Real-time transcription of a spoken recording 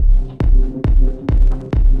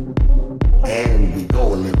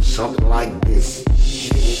something like this.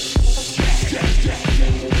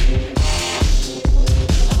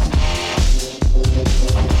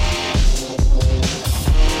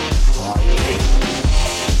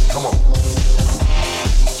 Come on.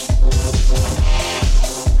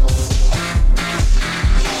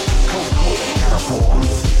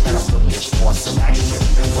 And I'm looking for some action.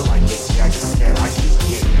 But like Nick Jackson said, I keep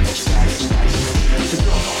getting no satisfaction. The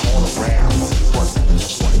girls are all around, but I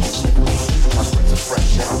just want to get with me. My friends are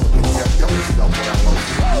fresh and I'm looking at them. Don't stop what I want to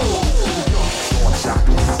do. The girls are on shot. At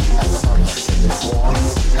the earth, in the bar.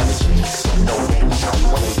 Have a drink, some no name shop.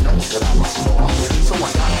 Well, they know that I'm a star. So I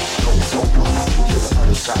got to go sober to the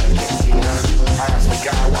other side of Medina. I asked the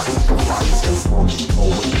guy why he's so fly. He said, "Oh, you go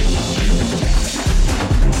with me."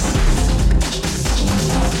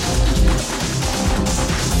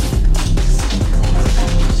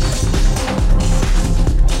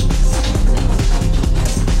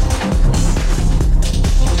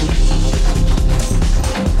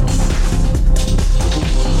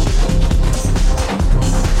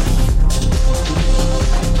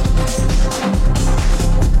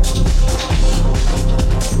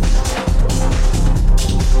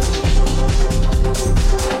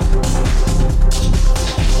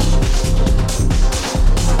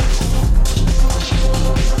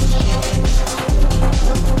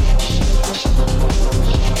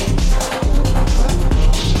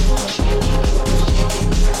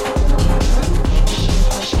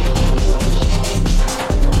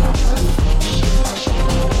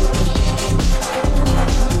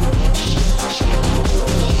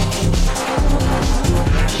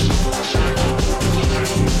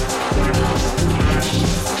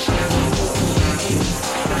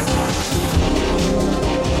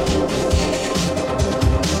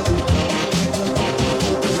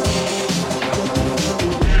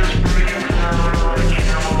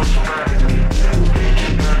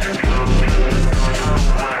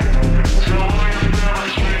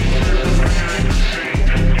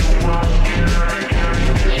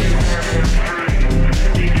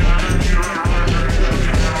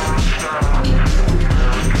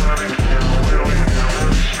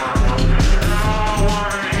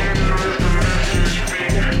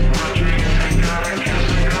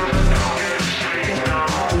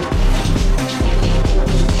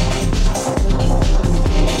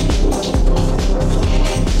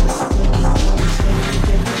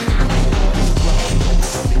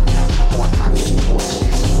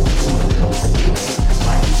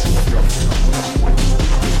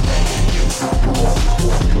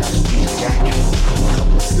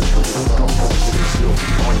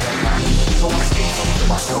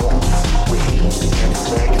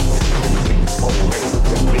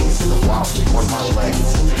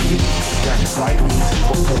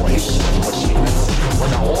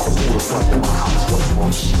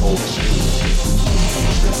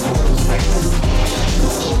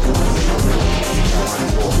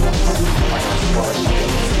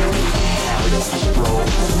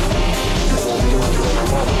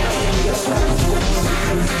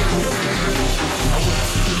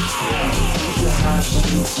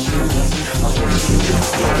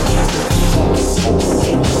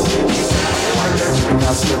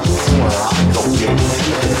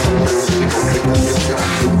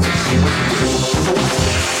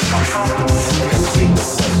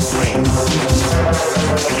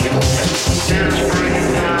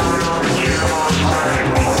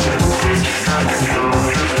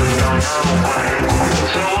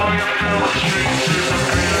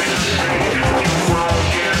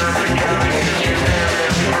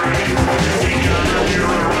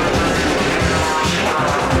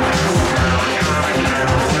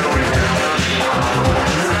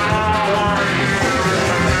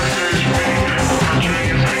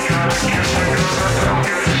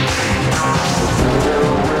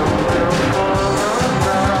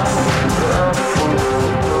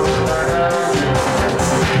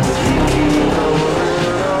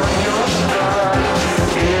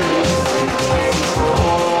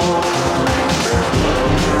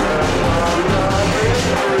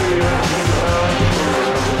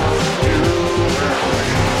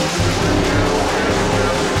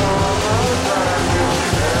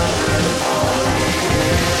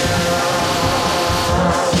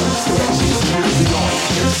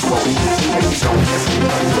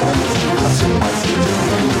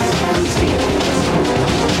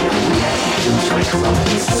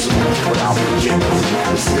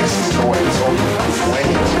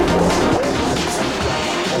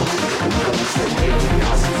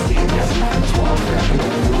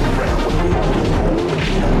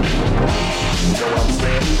 You know what I'm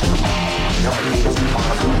saying?